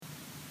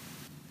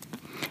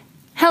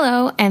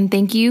Hello, and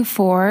thank you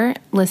for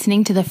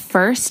listening to the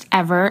first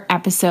ever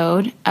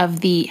episode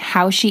of the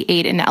How She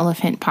Ate an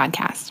Elephant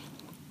podcast.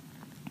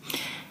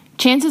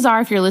 Chances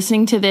are, if you're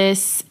listening to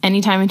this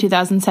anytime in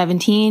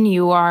 2017,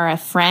 you are a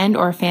friend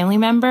or a family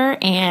member,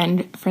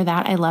 and for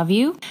that, I love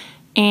you.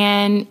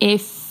 And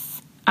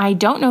if I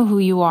don't know who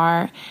you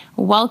are,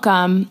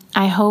 welcome.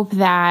 I hope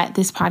that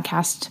this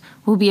podcast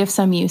will be of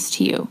some use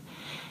to you.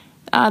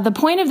 The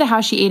point of the How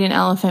She Ate an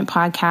Elephant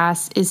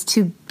podcast is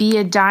to be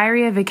a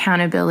diary of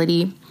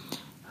accountability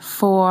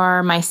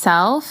for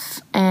myself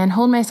and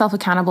hold myself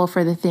accountable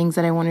for the things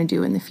that I want to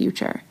do in the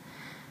future.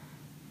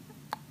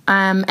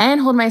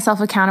 And hold myself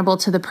accountable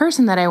to the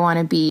person that I want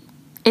to be.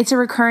 It's a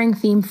recurring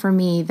theme for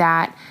me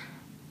that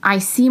I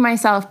see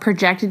myself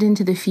projected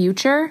into the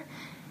future.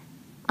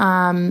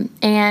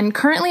 And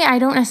currently I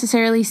don't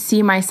necessarily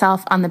see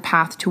myself on the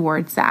path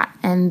towards that.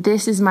 And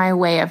this is my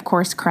way of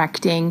course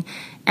correcting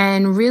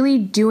and really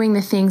doing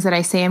the things that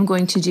I say I'm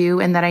going to do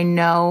and that I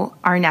know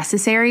are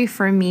necessary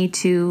for me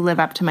to live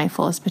up to my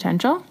fullest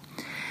potential.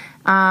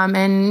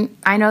 And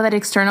I know that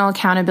external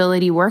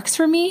accountability works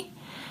for me.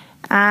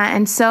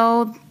 And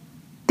so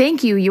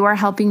thank you. You are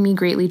helping me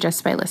greatly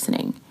just by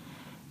listening.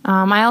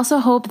 I also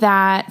hope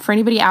that for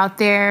anybody out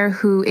there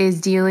who is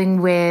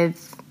dealing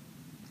with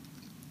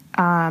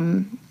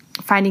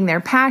finding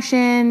their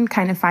passion,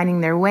 kind of finding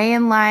their way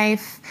in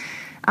life,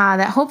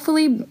 that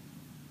hopefully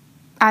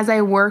as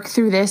I work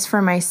through this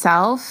for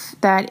myself,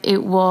 that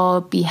it will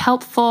be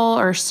helpful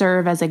or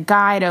serve as a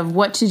guide of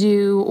what to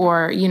do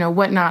or,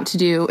 what not to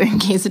do in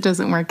case it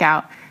doesn't work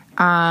out.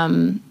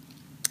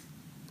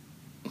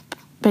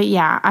 But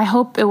yeah, I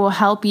hope it will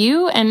help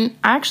you. And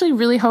I actually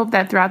really hope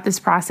that throughout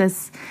this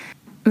process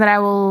that I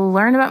will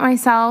learn about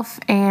myself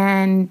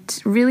and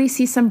really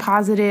see some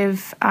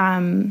positive,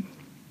 and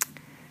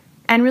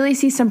really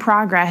see some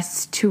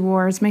progress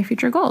towards my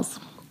future goals.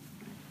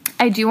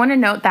 I do want to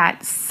note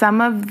that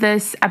some of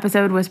this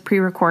episode was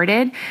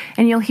pre-recorded,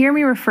 and you'll hear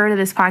me refer to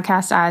this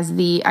podcast as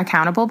the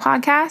Accountable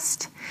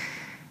Podcast.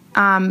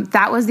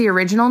 That was the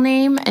original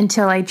name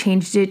until I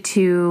changed it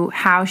to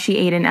How She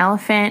Ate an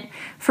Elephant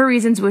for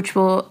reasons which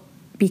will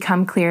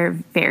become clear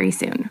very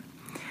soon.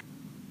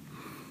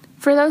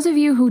 For those of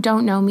you who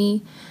don't know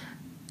me,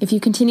 if you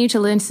continue to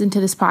listen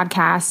to this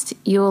podcast,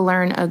 you will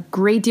learn a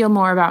great deal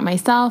more about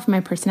myself,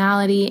 my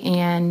personality,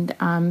 and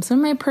some of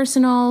my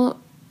personal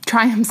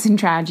triumphs and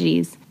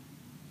tragedies.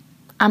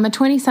 I'm a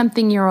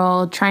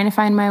 20-something-year-old trying to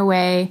find my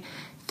way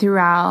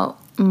throughout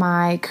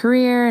my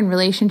career and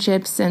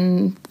relationships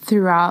and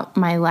throughout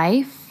my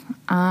life.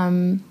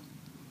 I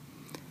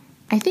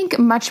think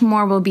much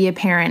more will be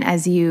apparent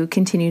as you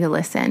continue to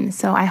listen,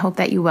 so I hope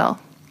that you will.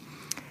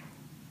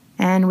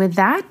 And with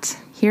that,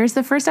 here's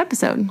the first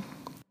episode.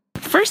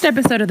 First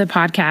episode of the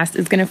podcast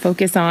is going to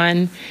focus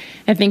on,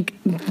 I think,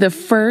 the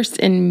first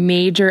and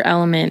major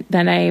element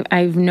that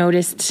I've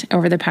noticed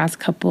over the past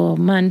couple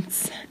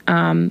months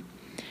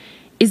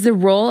is the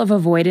role of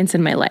avoidance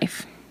in my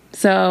life.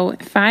 So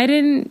if I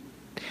didn't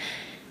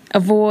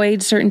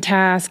avoid certain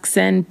tasks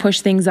and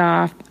push things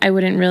off, I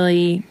wouldn't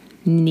really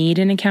need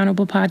an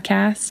accountable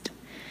podcast.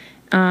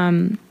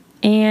 And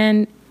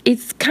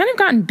it's kind of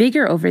gotten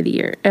bigger over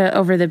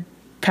the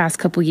past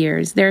couple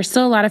years. There are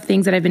still a lot of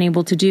things that I've been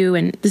able to do,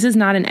 and this is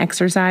not an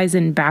exercise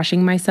in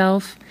bashing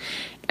myself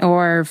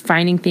or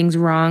finding things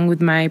wrong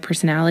with my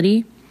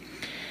personality,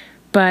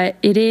 but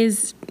it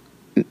is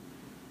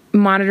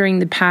monitoring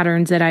the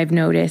patterns that I've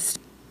noticed.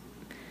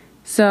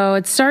 So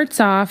it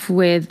starts off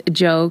with a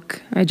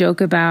joke. I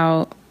joke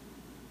about,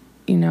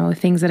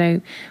 things that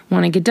I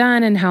want to get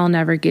done and how I'll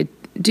never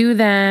do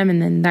them, and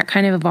then that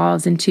kind of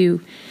evolves into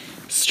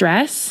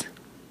stress.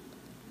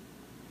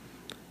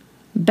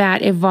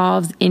 That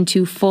evolves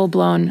into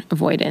full-blown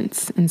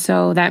avoidance. And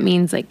so that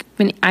means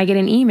when I get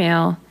an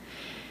email,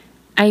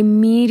 I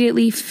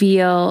immediately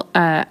feel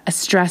a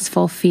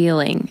stressful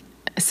feeling,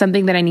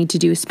 something that I need to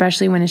do,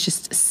 especially when it's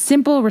just a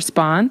simple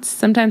response.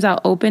 Sometimes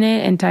I'll open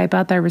it and type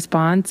out that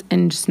response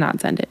and just not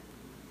send it.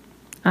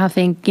 I'll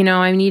think,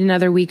 I need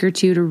another week or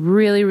two to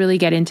really, really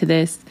get into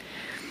this,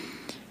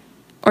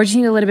 or just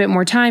need a little bit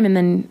more time. And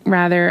then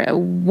rather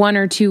 1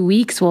 or 2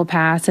 weeks will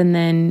pass. And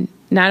then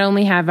not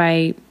only have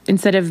I,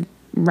 instead of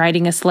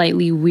writing a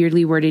slightly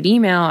weirdly worded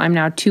email, I'm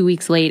now 2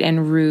 weeks late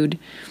and rude.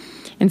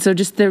 And so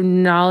just the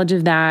knowledge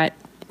of that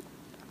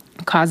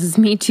causes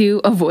me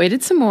to avoid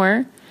it some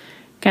more,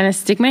 kind of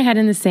stick my head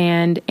in the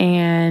sand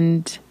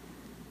and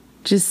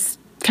just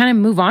kind of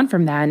move on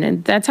from that.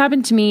 And that's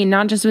happened to me,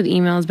 not just with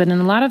emails, but in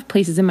a lot of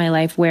places in my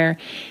life where,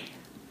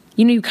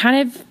 you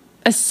kind of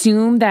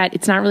assume that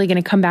it's not really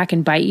going to come back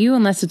and bite you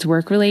unless it's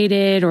work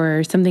related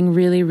or something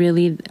really,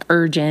 really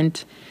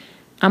urgent.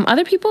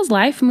 Other people's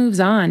life moves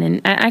on.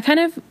 And I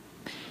kind of,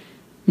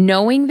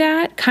 knowing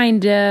that,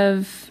 kind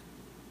of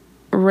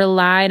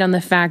relied on the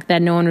fact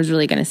that no one was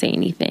really going to say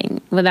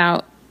anything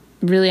without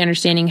really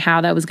understanding how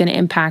that was going to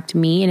impact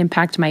me and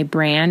impact my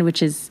brand,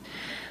 which is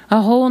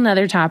a whole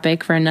nother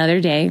topic for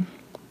another day.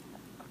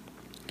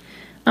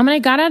 And I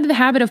got out of the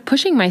habit of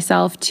pushing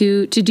myself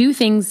to do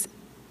things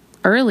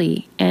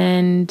early.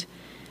 And,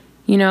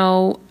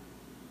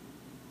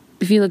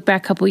 if you look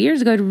back a couple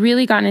years ago, I'd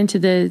really gotten into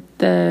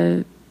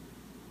the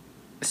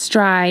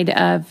stride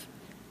of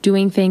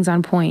doing things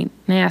on point.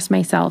 And I asked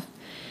myself,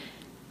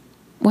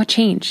 what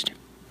changed?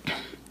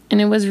 And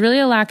it was really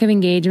a lack of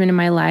engagement in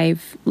my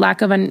life,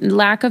 lack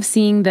of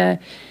seeing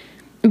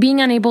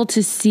being unable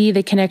to see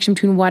the connection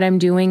between what I'm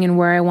doing and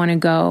where I want to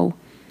go,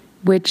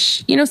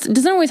 which,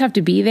 doesn't always have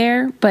to be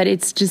there, but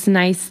it's just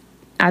nice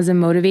as a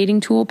motivating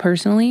tool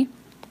personally.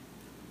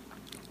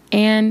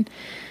 And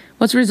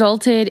what's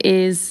resulted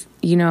is,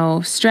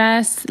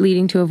 stress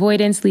leading to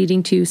avoidance,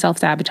 leading to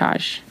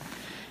self-sabotage.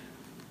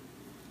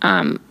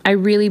 I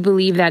really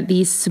believe that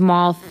these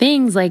small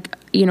things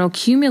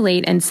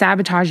accumulate and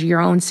sabotage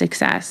your own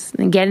success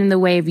and get in the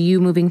way of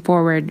you moving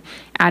forward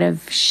out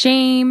of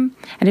shame,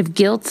 out of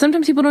guilt.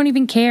 Sometimes people don't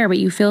even care, but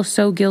you feel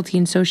so guilty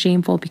and so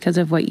shameful because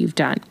of what you've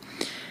done.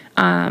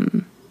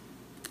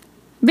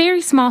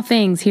 Very small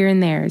things here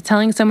and there.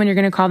 Telling someone you're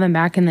going to call them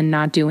back and then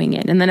not doing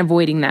it and then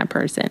avoiding that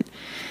person.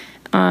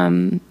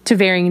 To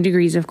varying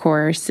degrees, of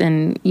course.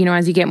 And,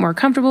 as you get more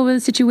comfortable with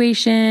the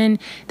situation,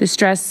 the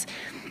stress,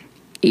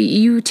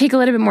 you take a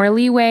little bit more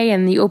leeway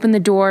and you open the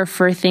door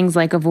for things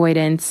like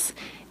avoidance.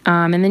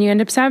 And then you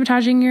end up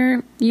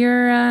sabotaging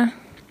your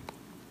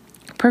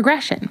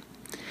progression.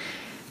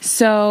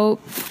 So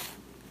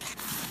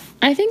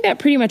I think that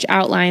pretty much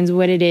outlines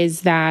what it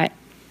is that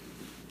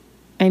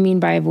I mean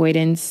by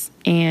avoidance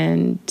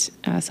and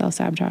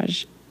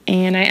self-sabotage.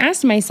 And I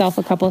asked myself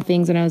a couple of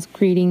things when I was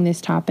creating this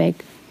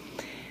topic.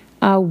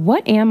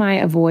 What am I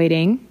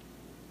avoiding?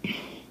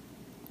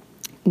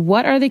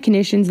 What are the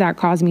conditions that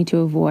cause me to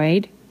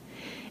avoid?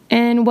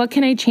 And what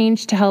can I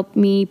change to help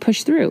me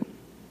push through?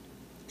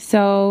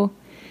 So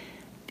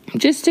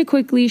just to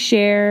quickly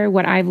share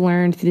what I've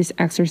learned through this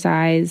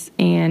exercise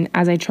and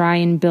as I try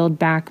and build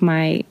back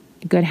my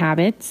good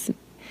habits,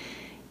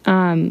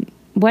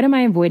 what am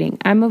I avoiding?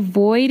 I'm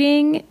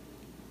avoiding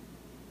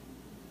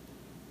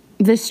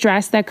the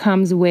stress that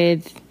comes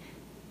with,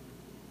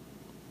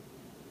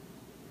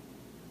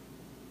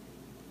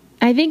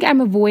 I think I'm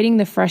avoiding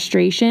the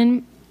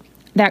frustration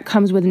that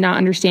comes with not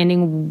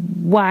understanding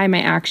what my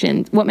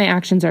actions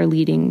are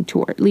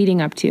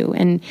leading up to.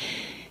 And,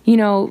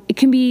 it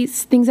can be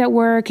things at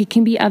work, it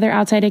can be other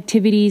outside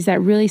activities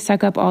that really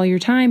suck up all your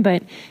time.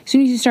 But as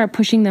soon as you start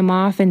pushing them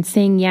off and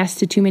saying yes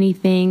to too many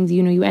things,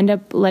 you end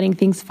up letting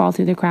things fall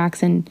through the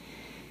cracks. And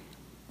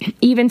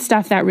even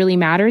stuff that really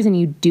matters and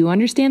you do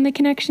understand the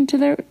connection to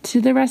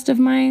the rest of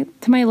my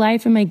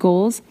life and my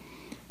goals,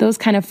 those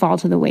kind of fall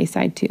to the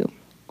wayside too.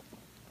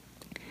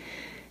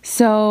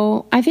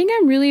 So I think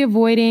I'm really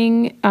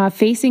avoiding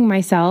facing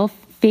myself,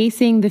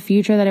 facing the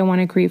future that I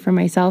want to create for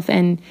myself,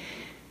 and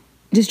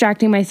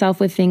distracting myself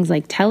with things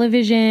like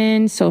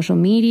television, social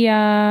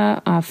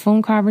media,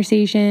 phone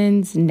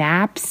conversations,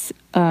 naps,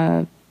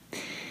 a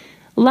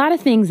lot of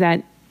things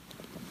that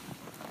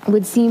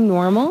would seem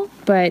normal,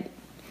 but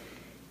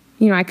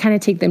I kind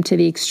of take them to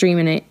the extreme,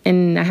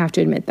 and I have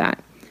to admit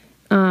that.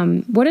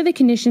 What are the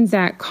conditions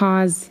that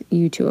cause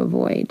you to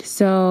avoid?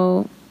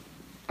 So,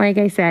 like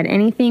I said,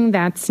 anything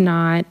that's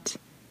not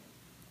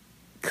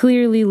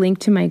clearly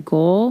linked to my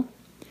goal,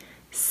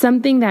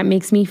 something that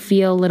makes me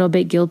feel a little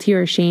bit guilty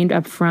or ashamed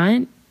up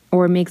front,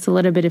 or makes a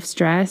little bit of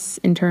stress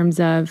in terms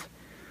of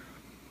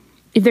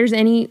if there's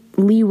any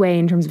leeway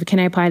in terms of can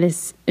I apply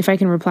this, if I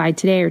can reply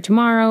today or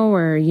tomorrow,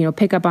 or,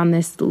 pick up on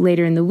this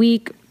later in the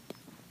week,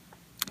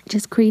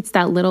 just creates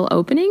that little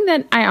opening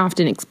that I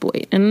often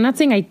exploit. And I'm not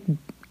saying I'm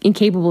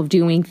incapable of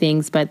doing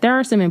things, but there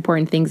are some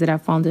important things that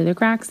have fallen through the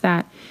cracks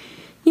that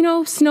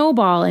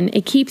snowball, and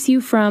it keeps you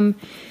from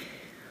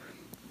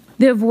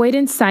the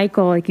avoidance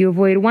cycle. Like you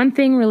avoid one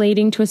thing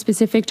relating to a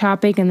specific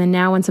topic, and then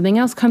now when something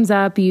else comes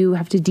up, you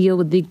have to deal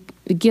with the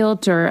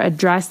guilt or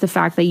address the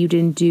fact that you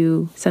didn't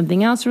do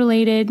something else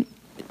related.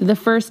 The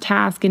first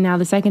task, and now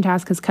the second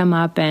task has come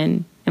up,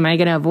 and am I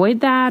going to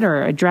avoid that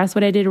or address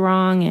what I did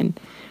wrong? And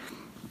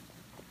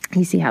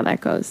you see how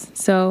that goes.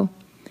 So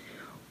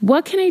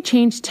what can I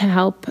change to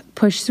help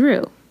push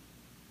through?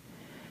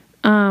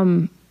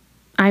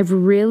 I've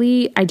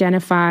really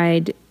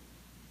identified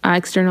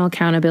external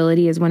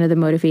accountability as one of the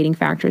motivating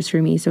factors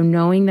for me. So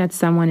knowing that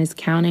someone is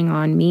counting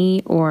on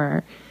me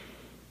or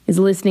is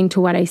listening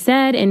to what I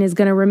said and is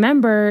going to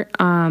remember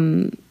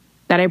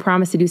that I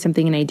promised to do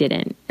something and I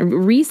didn't.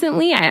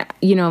 Recently,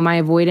 my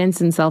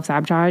avoidance and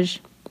self-sabotage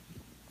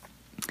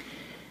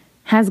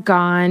has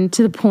gone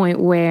to the point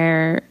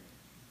where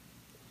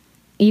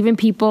even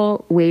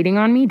people waiting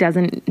on me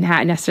doesn't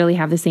necessarily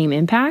have the same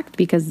impact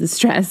because the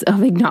stress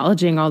of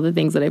acknowledging all the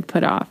things that I've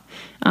put off.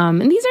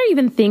 And these are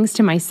even things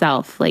to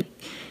myself. Like,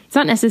 it's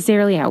not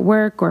necessarily at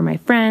work or my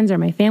friends or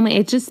my family.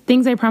 It's just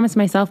things I promise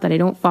myself that I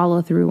don't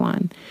follow through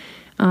on.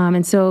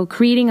 And so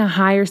creating a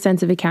higher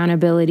sense of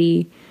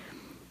accountability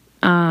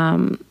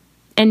and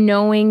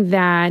knowing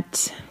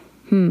that,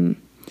 one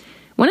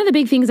of the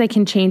big things I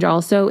can change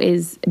also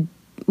is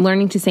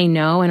learning to say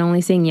no and only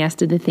saying yes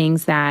to the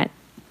things that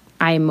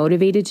I am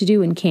motivated to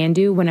do and can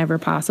do whenever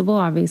possible.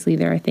 Obviously,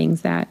 there are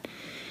things that,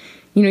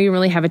 you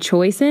really have a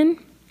choice in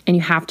and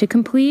you have to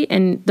complete.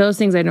 And those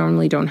things I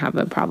normally don't have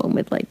a problem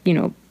with, like,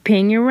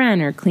 paying your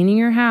rent or cleaning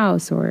your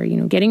house or,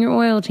 getting your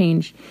oil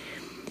changed.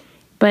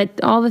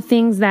 But all the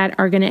things that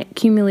are going to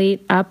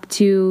accumulate up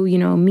to,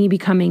 me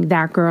becoming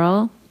that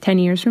girl 10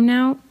 years from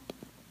now,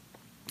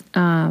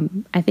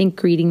 I think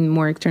creating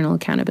more external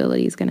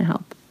accountability is going to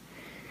help.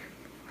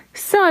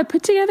 So I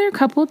put together a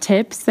couple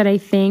tips that I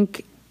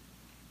think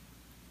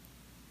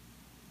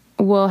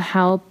will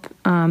help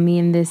me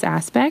in this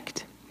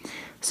aspect.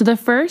 So the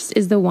first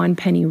is the 1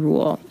 penny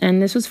rule.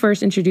 And this was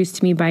first introduced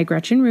to me by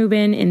Gretchen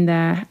Rubin in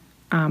the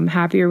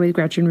Happier with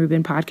Gretchen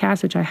Rubin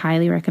podcast, which I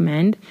highly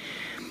recommend.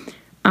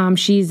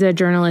 She's a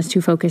journalist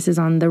who focuses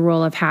on the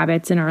role of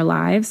habits in our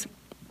lives.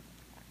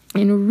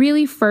 And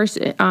really first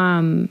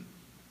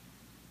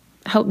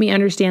helped me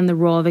understand the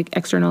role of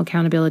external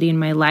accountability in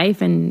my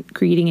life and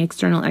creating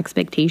external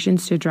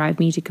expectations to drive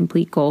me to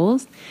complete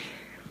goals.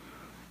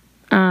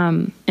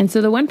 And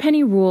so the 1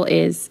 penny rule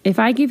is, if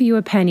I give you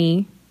a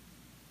penny,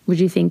 would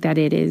you think that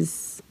it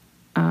is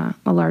a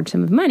large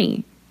sum of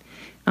money?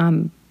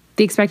 The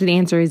expected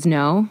answer is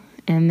no.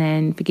 And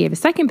then if you gave a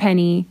second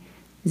penny,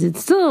 is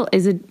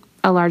it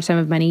a large sum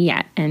of money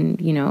yet? And,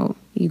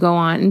 you go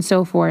on and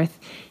so forth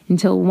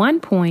until one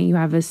point you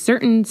have a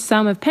certain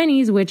sum of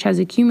pennies which has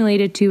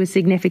accumulated to a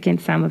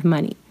significant sum of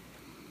money.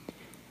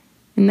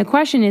 And the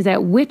question is,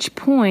 at which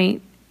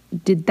point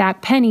did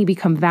that penny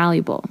become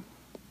valuable?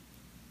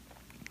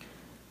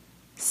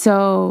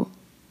 So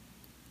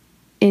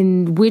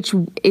in which,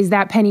 is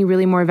that penny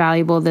really more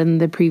valuable than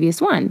the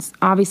previous ones?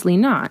 Obviously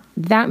not.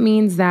 That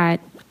means that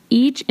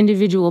each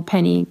individual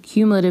penny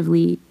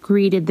cumulatively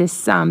created this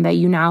sum that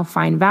you now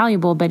find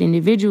valuable, but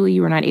individually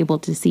you were not able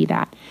to see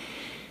that.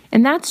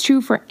 And that's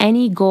true for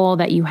any goal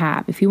that you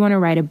have. If you want to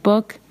write a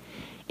book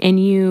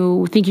and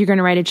you think you're going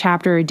to write a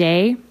chapter a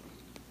day,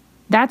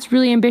 that's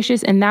really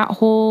ambitious, and that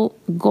whole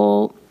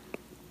goal,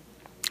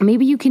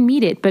 maybe you can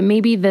meet it, but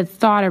maybe the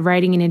thought of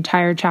writing an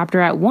entire chapter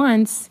at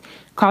once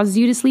causes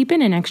you to sleep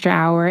in an extra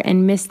hour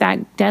and miss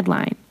that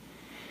deadline.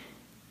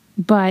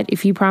 But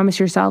if you promise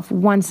yourself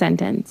 1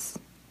 sentence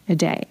a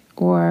day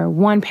or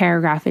 1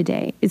 paragraph a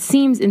day, it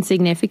seems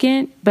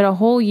insignificant, but a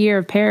whole year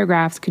of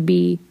paragraphs could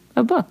be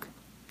a book.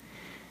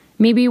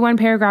 Maybe 1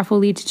 paragraph will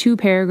lead to 2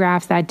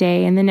 paragraphs that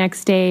day, and the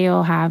next day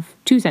you'll have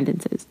 2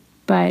 sentences.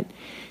 But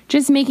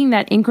just making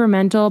that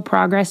incremental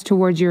progress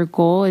towards your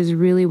goal is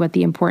really what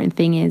the important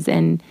thing is.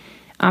 And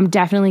I'm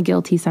definitely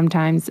guilty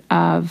sometimes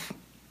of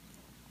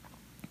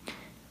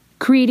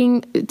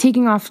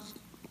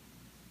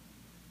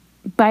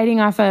biting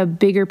off a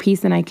bigger piece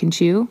than I can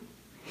chew.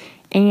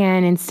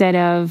 And instead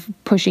of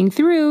pushing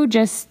through,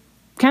 just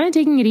kind of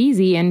taking it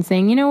easy and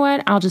saying, you know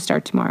what, I'll just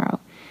start tomorrow.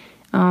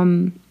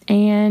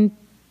 And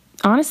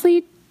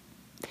honestly,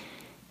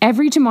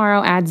 every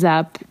tomorrow adds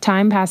up.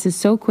 Time passes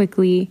so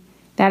quickly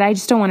that I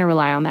just don't want to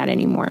rely on that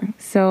anymore.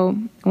 So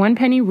 1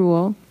 penny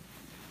rule.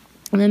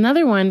 And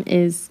another one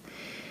is,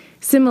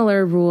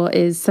 similar rule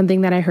is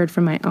something that I heard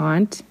from my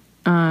aunt.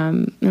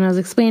 And I was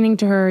explaining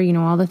to her,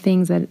 all the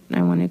things that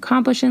I want to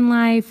accomplish in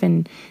life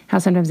and how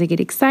sometimes I get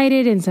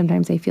excited and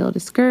sometimes I feel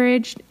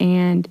discouraged.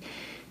 And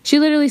she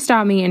literally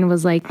stopped me and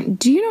was like,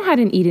 do you know how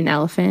to eat an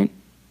elephant?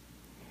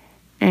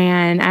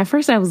 And at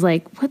first I was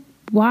like, what?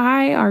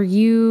 Why are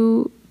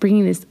you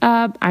bringing this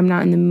up? I'm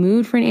not in the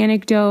mood for an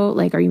anecdote.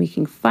 Like, are you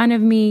making fun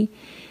of me?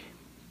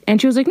 And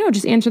she was like, no,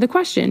 just answer the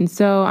question.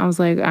 So I was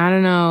like, I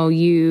don't know.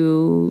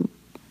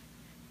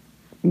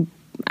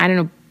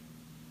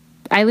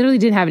 I literally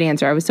didn't have an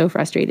answer. I was so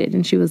frustrated.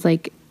 And she was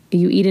like,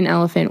 you eat an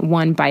elephant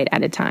 1 bite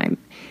at a time.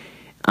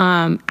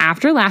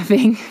 After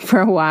laughing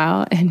for a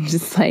while and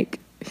just like,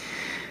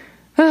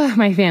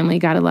 my family,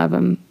 gotta love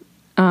them.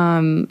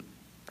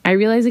 I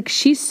realized, like,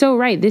 she's so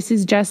right. This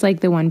is just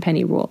like the 1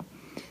 penny rule.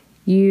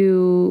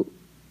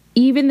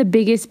 Even the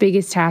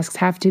biggest tasks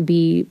have to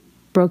be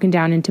broken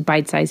down into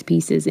bite-sized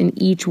pieces, and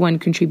each one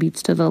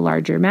contributes to the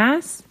larger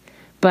mass,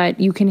 but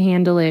you can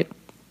handle it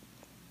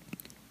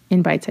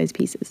in bite-sized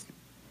pieces.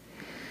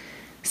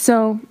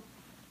 So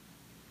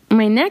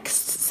my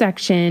next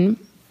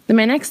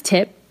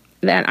tip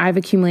that I've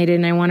accumulated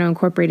and I want to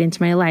incorporate into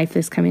my life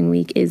this coming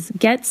week is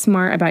get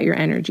smart about your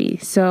energy.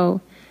 So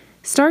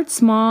start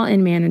small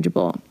and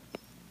manageable.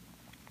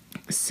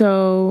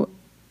 So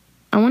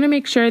I want to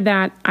make sure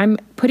that I'm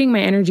putting my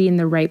energy in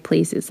the right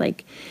places.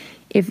 Like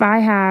if I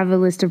have a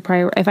list of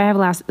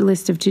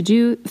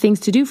things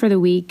to do for the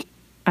week,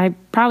 I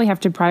probably have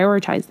to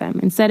prioritize them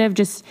instead of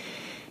just,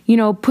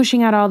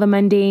 pushing out all the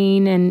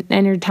mundane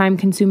and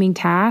time-consuming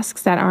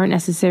tasks that aren't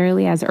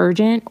necessarily as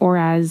urgent or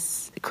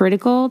as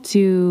critical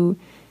to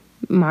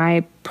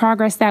my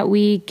progress that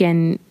week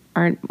and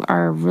are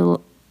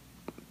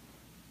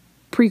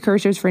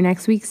precursors for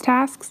next week's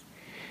tasks.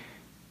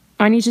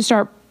 I need to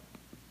start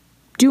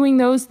doing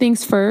those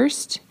things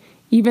first,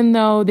 even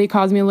though they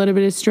cause me a little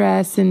bit of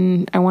stress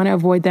and I want to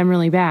avoid them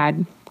really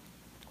bad.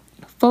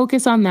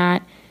 Focus on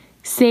that,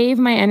 save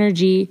my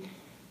energy,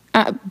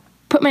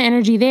 put my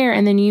energy there,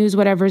 and then use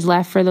whatever's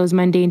left for those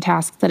mundane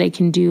tasks that I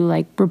can do,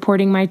 like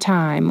reporting my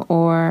time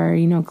or,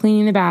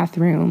 cleaning the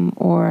bathroom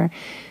or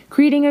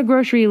creating a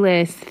grocery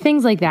list,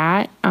 things like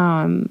that.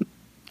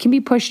 can be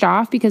pushed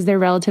off because they're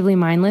relatively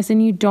mindless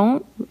and you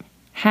don't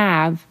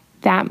have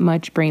that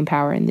much brain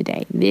power in the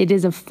day. It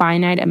is a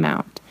finite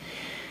amount.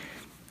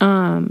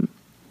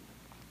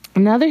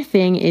 Another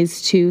thing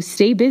is to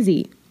stay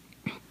busy.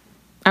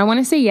 I want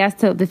to say yes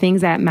to the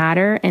things that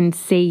matter and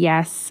say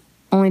yes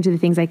only to the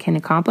things I can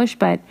accomplish,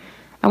 but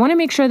I want to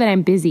make sure that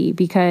I'm busy,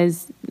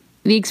 because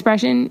the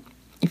expression,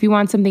 if you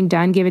want something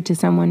done, give it to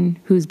someone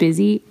who's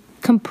busy,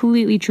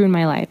 completely true in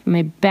my life.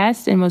 My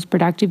best and most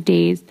productive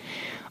days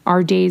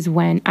are days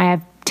when I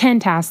have 10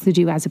 tasks to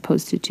do as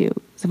opposed to 2.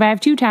 So if I have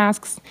 2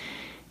 tasks,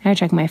 I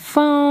check my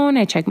phone,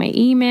 I check my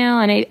email,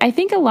 and I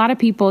think a lot of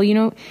people,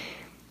 you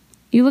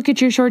look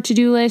at your short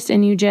to-do list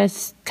and you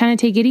just kind of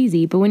take it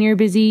easy. But when you're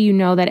busy, you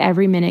know that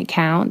every minute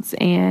counts,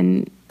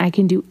 and I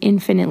can do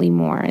infinitely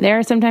more. There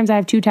are sometimes I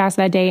have 2 tasks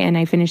that day and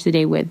I finish the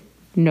day with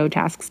no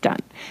tasks done.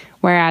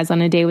 Whereas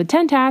on a day with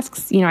 10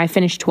 tasks, I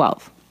finish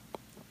 12.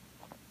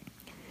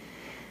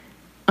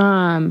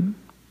 And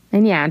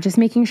yeah, just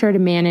making sure to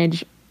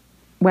manage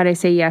what I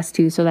say yes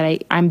to so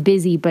that I'm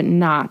busy but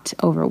not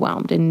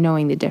overwhelmed, and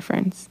knowing the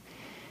difference.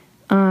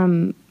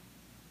 The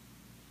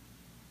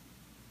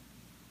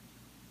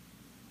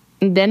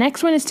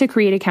next one is to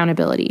create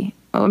accountability.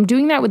 I'm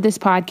doing that with this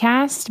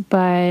podcast,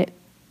 but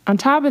on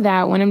top of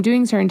that, when I'm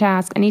doing certain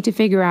tasks, I need to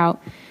figure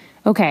out,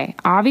 okay,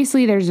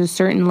 obviously there's a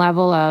certain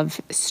level of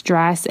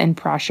stress and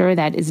pressure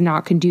that is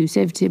not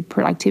conducive to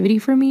productivity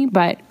for me,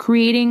 but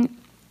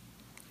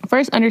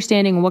first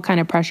understanding what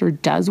kind of pressure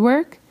does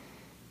work,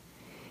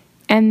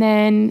 and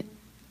then,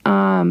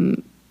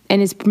 and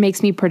it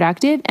makes me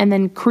productive, and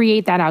then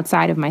create that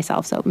outside of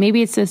myself. So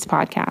maybe it's this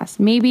podcast.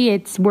 Maybe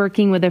it's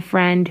working with a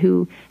friend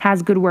who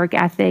has good work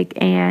ethic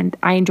and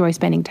I enjoy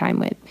spending time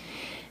with.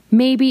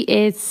 Maybe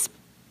it's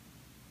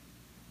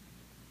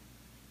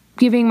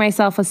giving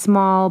myself a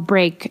small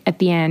break at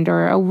the end,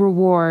 or a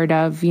reward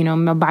of,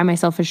 I'll buy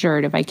myself a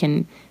shirt if I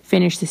can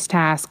finish this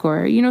task,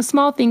 or,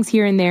 small things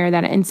here and there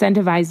that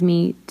incentivize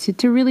me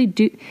to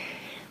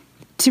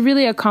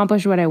really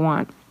accomplish what I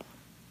want.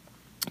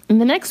 And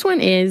the next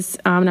one is,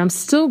 and I'm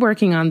still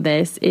working on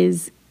this,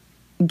 is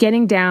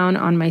getting down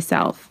on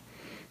myself.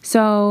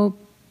 So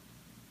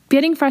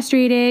getting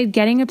frustrated,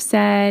 getting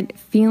upset,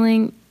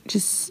 feeling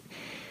just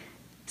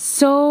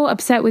so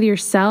upset with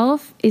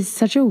yourself is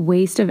such a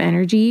waste of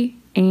energy,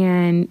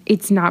 and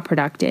it's not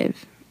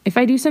productive. If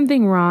I do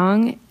something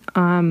wrong,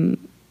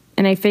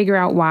 and I figure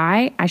out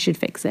why, I should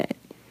fix it.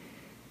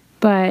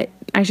 But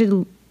I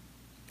think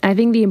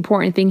the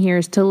important thing here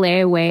is to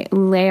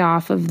lay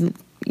off of,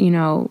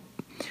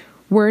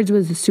 words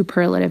with the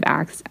superlative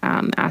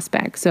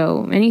aspect.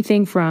 So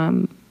anything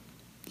from,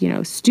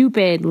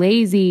 stupid,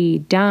 lazy,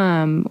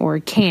 dumb, or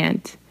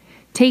can't,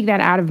 take that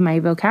out of my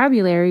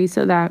vocabulary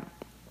so that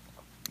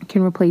I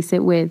can replace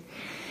it with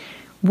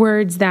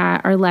words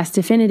that are less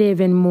definitive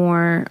and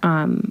more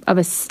of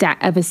a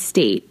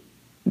state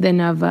than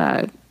of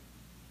a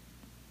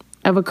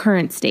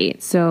current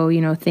state.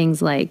 So,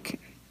 things like,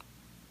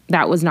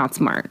 that was not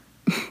smart,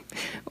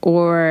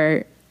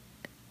 or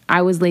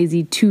I was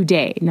lazy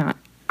today, not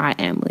I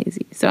am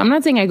lazy. So I'm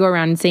not saying I go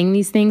around saying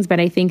these things,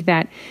 but I think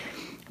that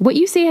what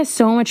you say has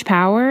so much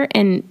power,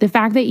 and the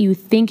fact that you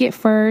think it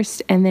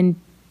first and then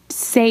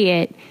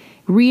say it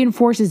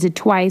reinforces it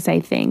twice, I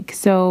think.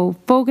 So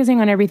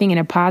focusing on everything in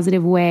a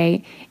positive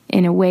way,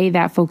 in a way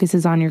that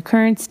focuses on your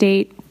current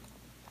state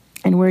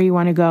and where you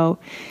want to go.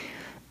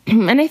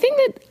 And I think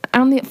that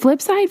on the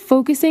flip side,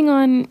 focusing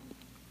on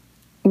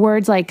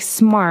words like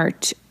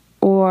smart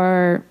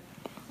or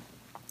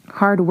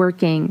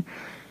hardworking,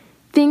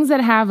 things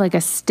that have like a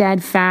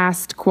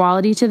steadfast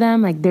quality to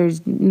them, like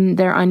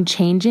they're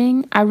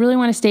unchanging. I really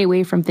want to stay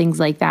away from things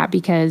like that,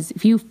 because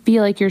if you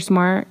feel like you're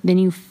smart, then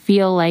you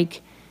feel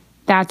like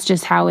that's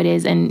just how it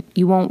is, and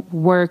you won't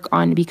work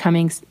on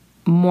becoming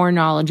more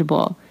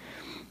knowledgeable.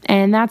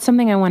 And that's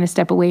something I want to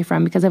step away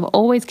from, because I've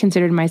always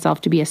considered myself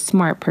to be a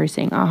smart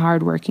person, a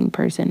hardworking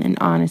person, an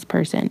honest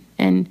person.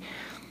 And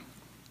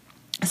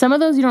some of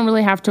those you don't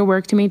really have to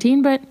work to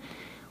maintain, but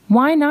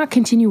why not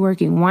continue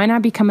working? Why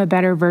not become a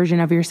better version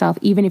of yourself,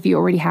 even if you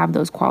already have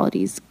those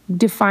qualities?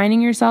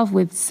 Defining yourself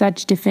with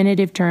such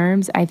definitive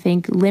terms, I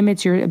think,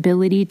 limits your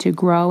ability to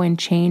grow and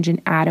change and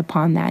add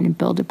upon that and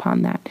build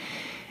upon that.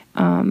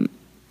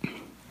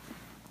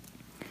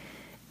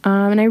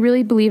 And I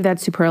really believe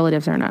that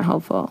superlatives are not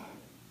helpful.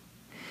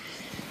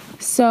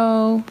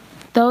 So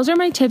those are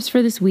my tips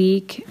for this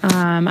week.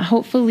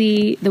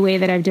 Hopefully the way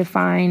that I've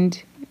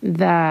defined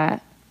the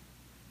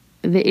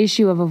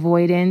issue of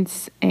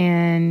avoidance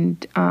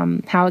and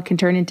how it can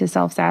turn into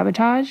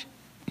self-sabotage,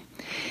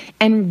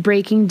 and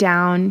breaking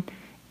down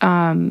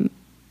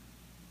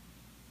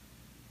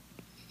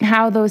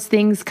how those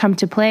things come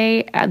to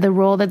play, the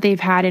role that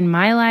they've had in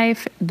my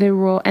life, the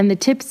role and the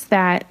tips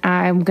that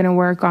I'm going to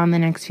work on the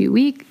next few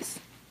weeks.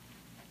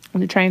 I'm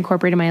going to try and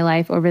incorporate in my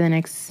life over the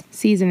next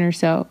season or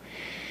so.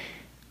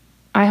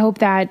 I hope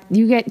that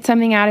you get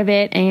something out of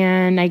it,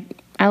 and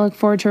I look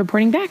forward to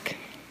reporting back.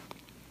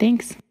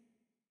 Thanks.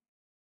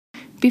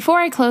 Before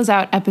I close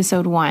out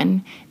episode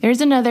 1,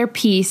 there's another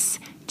piece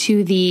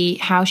to the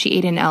How She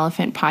Ate an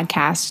Elephant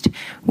podcast,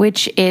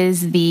 which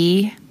is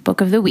the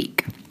book of the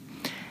week.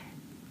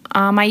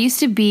 I used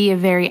to be a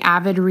very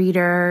avid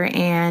reader,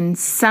 and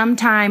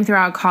sometime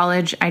throughout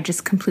college, I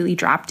just completely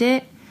dropped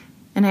it.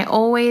 And I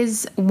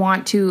always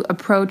want to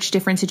approach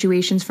different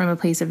situations from a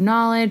place of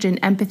knowledge and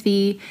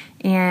empathy,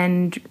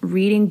 and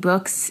reading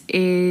books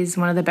is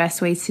one of the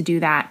best ways to do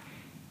that.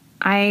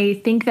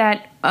 I think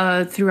that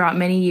throughout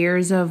many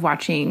years of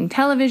watching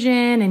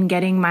television and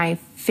getting my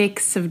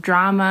fix of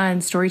drama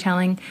and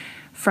storytelling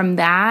from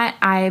that,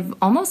 I've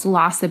almost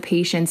lost the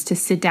patience to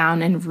sit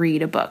down and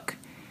read a book.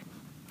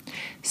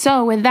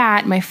 So with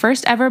that, my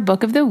first ever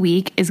book of the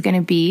week is going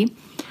to be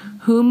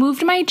Who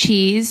Moved My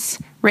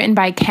Cheese?, written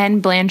by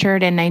Ken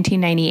Blanchard in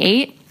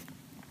 1998.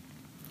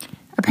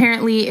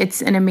 Apparently,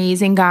 it's an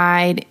amazing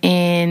guide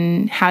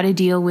in how to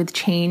deal with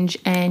change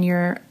in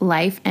your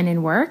life and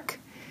in work,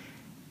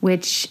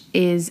 which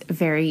is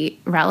very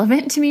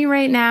relevant to me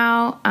right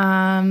now.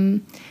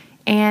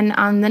 And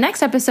on the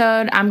next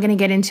episode, I'm going to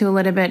get into a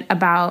little bit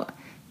about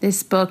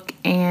this book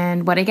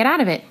and what I get out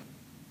of it.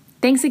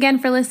 Thanks again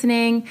for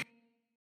listening.